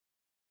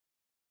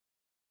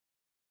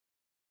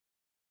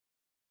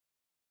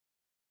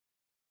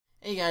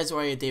Hey guys, how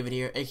are you? David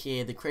here,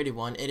 aka The Creative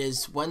One. It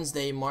is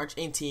Wednesday, March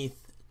 18th,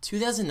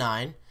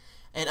 2009,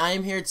 and I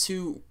am here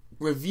to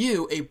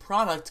review a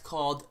product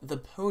called the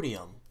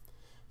Podium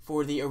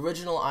for the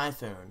original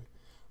iPhone.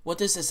 What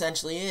this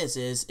essentially is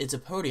it's a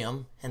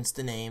podium, hence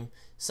the name,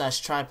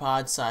 slash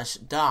tripod slash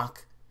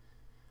dock,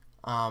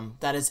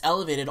 that is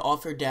elevated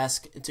off your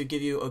desk to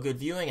give you a good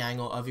viewing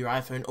angle of your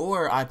iPhone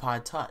or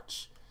iPod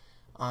Touch.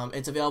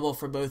 It's available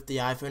for both the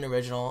iPhone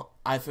original,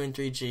 iPhone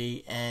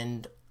 3G,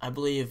 and I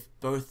believe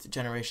both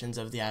generations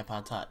of the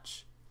iPod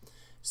Touch.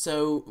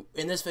 So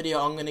in this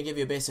video, I'm going to give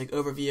you a basic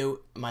overview,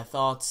 my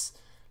thoughts,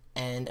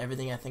 and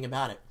everything I think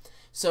about it.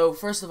 So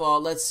first of all,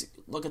 let's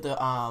look at the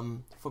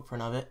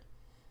footprint of it.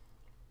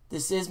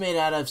 This is made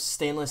out of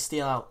stainless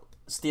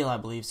steel, I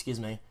believe.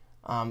 Excuse me.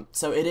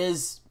 So it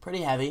is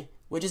pretty heavy,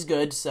 which is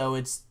good. So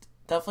it's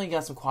definitely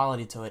got some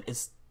quality to it.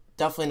 It's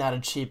definitely not a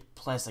cheap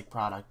plastic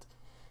product.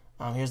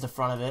 Here's the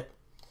front of it.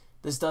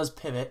 This does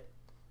pivot.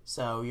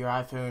 So your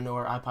iPhone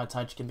or iPod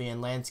Touch can be in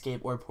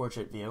landscape or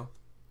portrait view,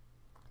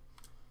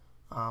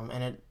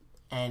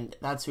 and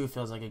that too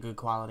feels like a good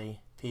quality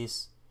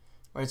piece.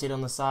 Rotate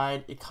on the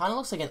side. It kind of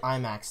looks like an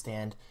iMac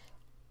stand.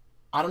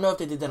 I don't know if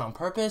they did that on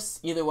purpose.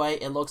 Either way,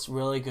 it looks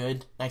really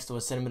good next to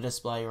a cinema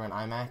display or an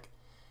iMac.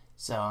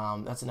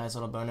 So that's a nice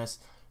little bonus.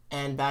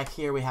 And back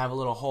here we have a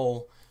little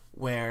hole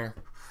where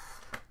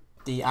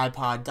the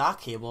iPod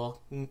dock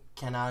cable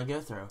can go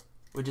through,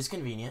 which is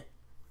convenient.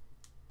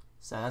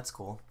 So that's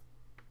cool.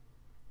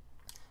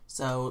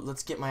 So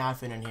let's get my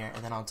iPhone in here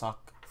and then I'll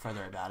talk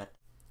further about it.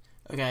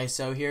 Okay,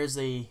 so here's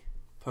the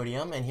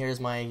Podium and here's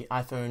my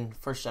iPhone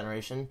first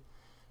generation.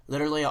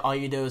 Literally all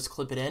you do is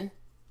clip it in.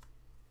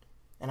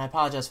 And I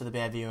apologize for the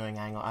bad viewing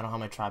angle. I don't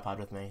have my tripod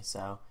with me,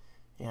 so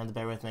you have to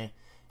bear with me.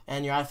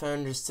 And your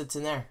iPhone just sits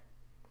in there.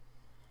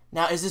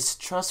 Now, is this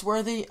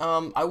trustworthy?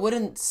 I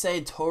wouldn't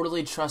say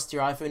totally trust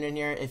your iPhone in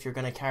here if you're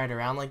going to carry it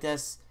around like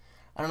this.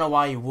 I don't know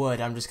why you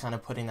would. I'm just kind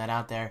of putting that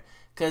out there.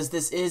 Because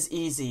this is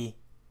easy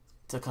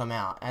to come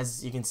out.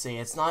 As you can see,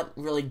 it's not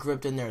really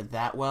gripped in there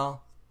that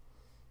well,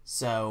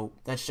 so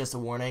that's just a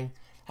warning.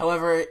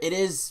 However, it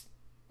is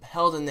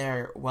held in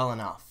there well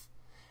enough.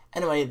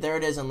 Anyway, there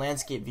it is in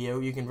landscape view.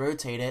 You can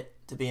rotate it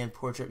to be in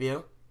portrait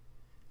view.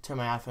 Turn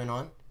my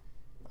iPhone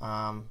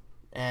on,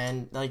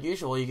 and like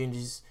usual, you can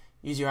just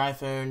use your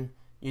iPhone,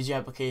 use your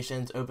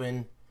applications,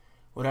 open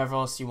whatever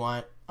else you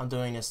want. I'm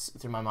doing this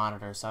through my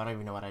monitor, so I don't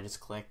even know what I just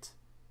clicked.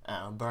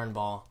 Burn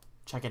Ball.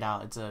 Check it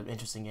out. It's an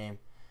interesting game.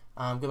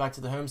 Go back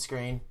to the home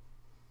screen.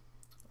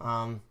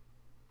 Alright,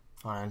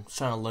 I'm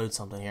trying to load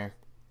something here.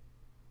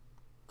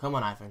 Come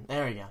on, iPhone.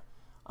 There we go.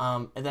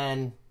 And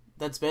then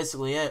that's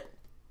basically it.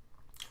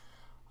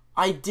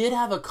 I did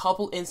have a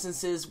couple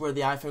instances where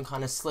the iPhone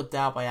kind of slipped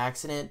out by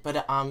accident,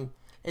 but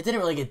it didn't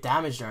really get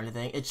damaged or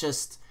anything. It's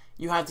just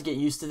you have to get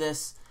used to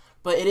this.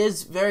 But it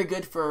is very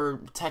good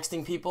for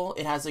texting people.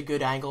 It has a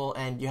good angle,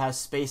 and you have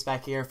space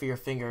back here for your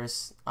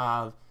fingers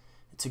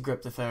to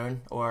grip the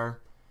phone or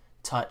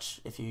touch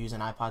if you use an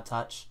iPod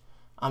Touch.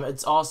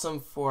 It's awesome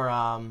for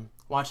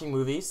watching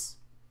movies.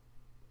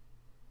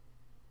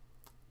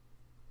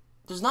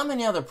 There's not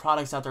many other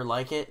products out there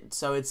like it,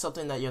 so it's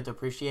something that you have to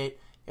appreciate.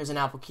 Here's an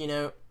Apple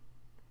Keynote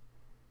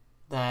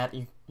that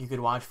you could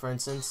watch, for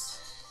instance.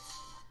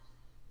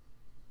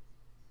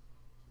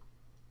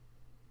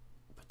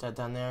 Put that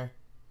down there.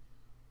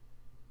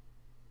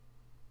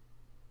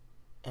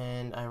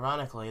 And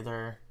ironically,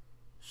 they're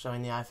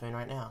showing the iPhone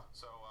right now.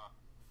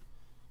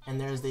 And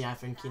there's the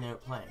iPhone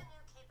keynote playing.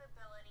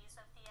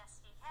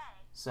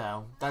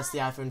 So that's the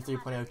iPhone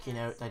 3.0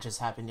 keynote that just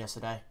happened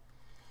yesterday.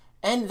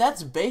 And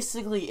that's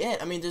basically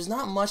it. I mean, there's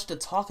not much to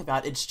talk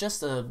about. It's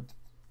just a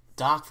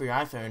dock for your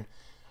iPhone.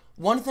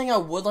 One thing I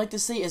would like to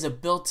see is a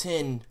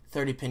built-in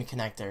 30-pin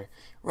connector.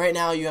 Right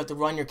now, you have to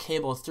run your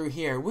cable through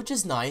here, which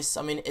is nice.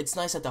 I mean, it's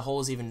nice that the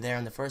hole's even there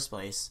in the first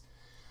place.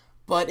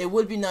 But it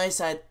would be nice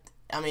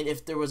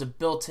if there was a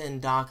built-in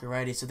dock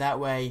already, so that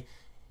way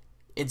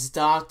it's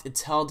docked,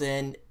 it's held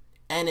in,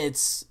 and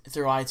it's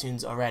through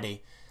iTunes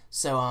already.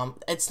 So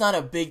it's not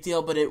a big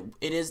deal, but it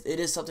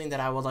is something that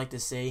I would like to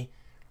see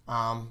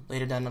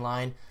later down the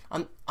line.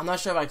 I'm not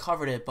sure if I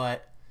covered it,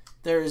 but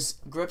there's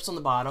grips on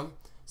the bottom,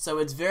 so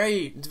it's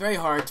very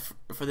hard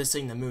for this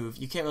thing to move.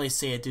 You can't really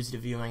see it due to the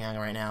viewing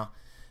angle right now.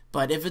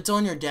 But if it's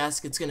on your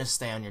desk, it's gonna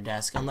stay on your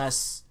desk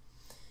unless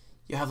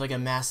you have like a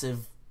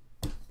massive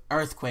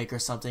earthquake or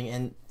something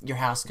and your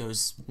house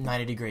goes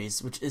 90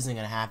 degrees, which isn't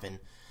gonna happen.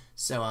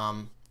 So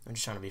I'm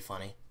just trying to be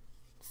funny.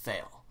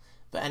 Fail.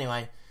 But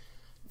anyway,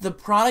 the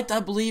product I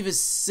believe is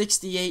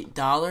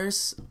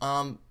 $68.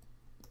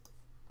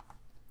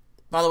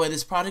 By the way,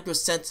 this product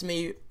was sent to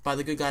me by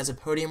the good guys at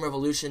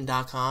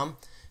PodiumRevolution.com,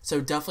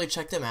 so definitely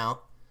check them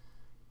out.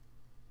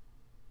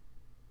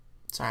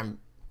 Sorry, I'm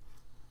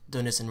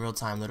doing this in real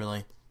time,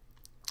 literally.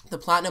 The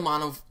Platinum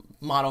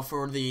model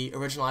for the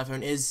original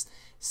iPhone is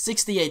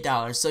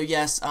 $68. So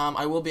yes,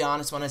 I will be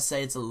honest when I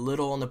say it's a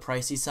little on the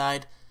pricey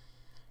side.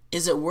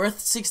 Is it worth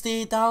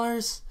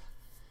 $68?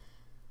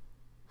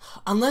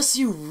 Unless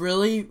you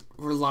really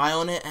rely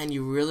on it and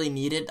you really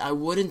need it, I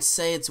wouldn't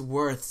say it's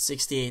worth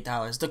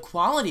 $68. The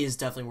quality is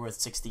definitely worth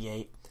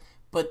 $68,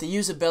 but the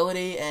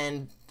usability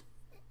and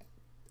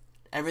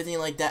everything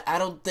like that, I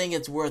don't think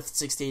it's worth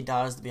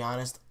 $68 to be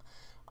honest.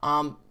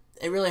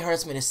 It really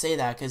hurts me to say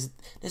that because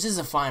this is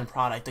a fine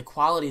product. The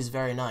quality is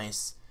very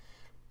nice,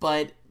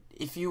 but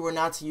if you were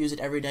not to use it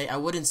every day, I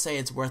wouldn't say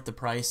it's worth the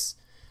price.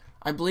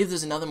 I believe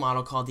there's another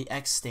model called the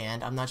X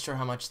Stand. I'm not sure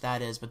how much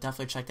that is, but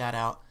definitely check that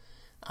out.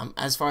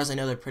 As far as I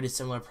know, they're pretty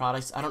similar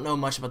products. I don't know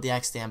much about the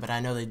X Stand, but I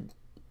know they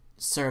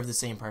serve the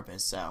same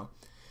purpose. So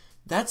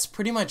that's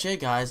pretty much it,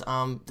 guys.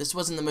 This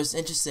wasn't the most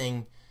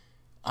interesting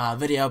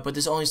video, but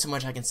there's only so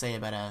much I can say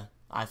about a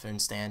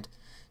iPhone stand.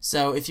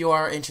 So if you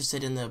are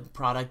interested in the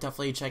product,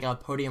 definitely check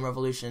out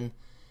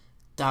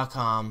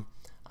podiumrevolution.com.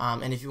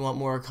 And if you want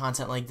more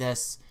content like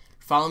this,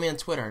 follow me on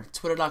Twitter,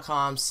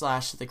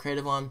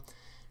 twitter.com/thecreativeone.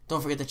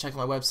 Don't forget to check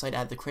out my website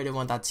at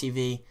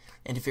thecreativeone.tv.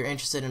 And if you're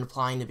interested in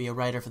applying to be a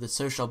writer for the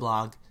social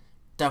blog,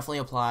 definitely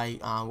apply.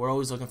 We're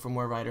always looking for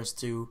more writers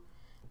to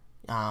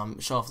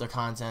show off their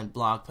content,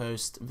 blog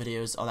posts,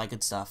 videos, all that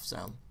good stuff.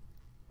 So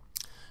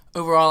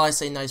overall, I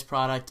say nice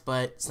product,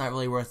 but it's not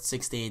really worth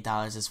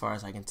 $68 as far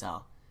as I can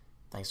tell.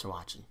 Thanks for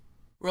watching.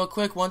 Real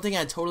quick, one thing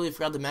I totally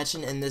forgot to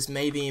mention, and this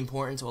may be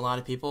important to a lot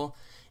of people,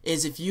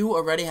 is if you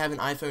already have an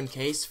iPhone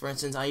case, for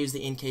instance, I use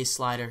the in-case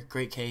slider,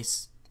 great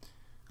case.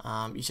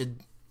 You should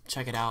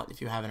check it out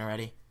if you haven't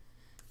already.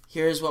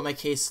 Here's what my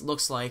case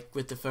looks like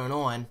with the phone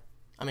on.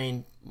 I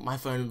mean, my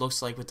phone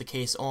looks like with the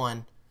case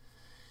on.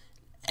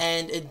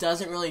 And it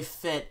doesn't really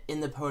fit in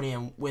the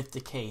Podium with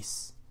the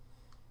case.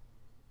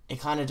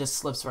 It kind of just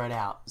slips right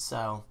out.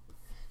 So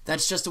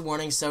that's just a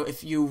warning. So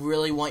if you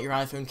really want your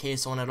iPhone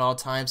case on at all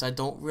times, I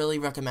don't really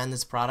recommend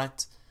this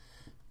product.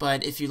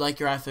 But if you like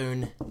your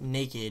iPhone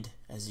naked,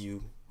 as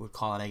you would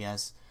call it, I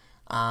guess,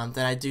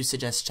 then I do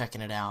suggest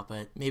checking it out.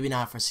 But maybe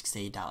not for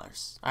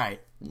 $68.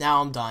 Alright, now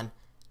I'm done.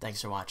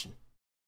 Thanks for watching.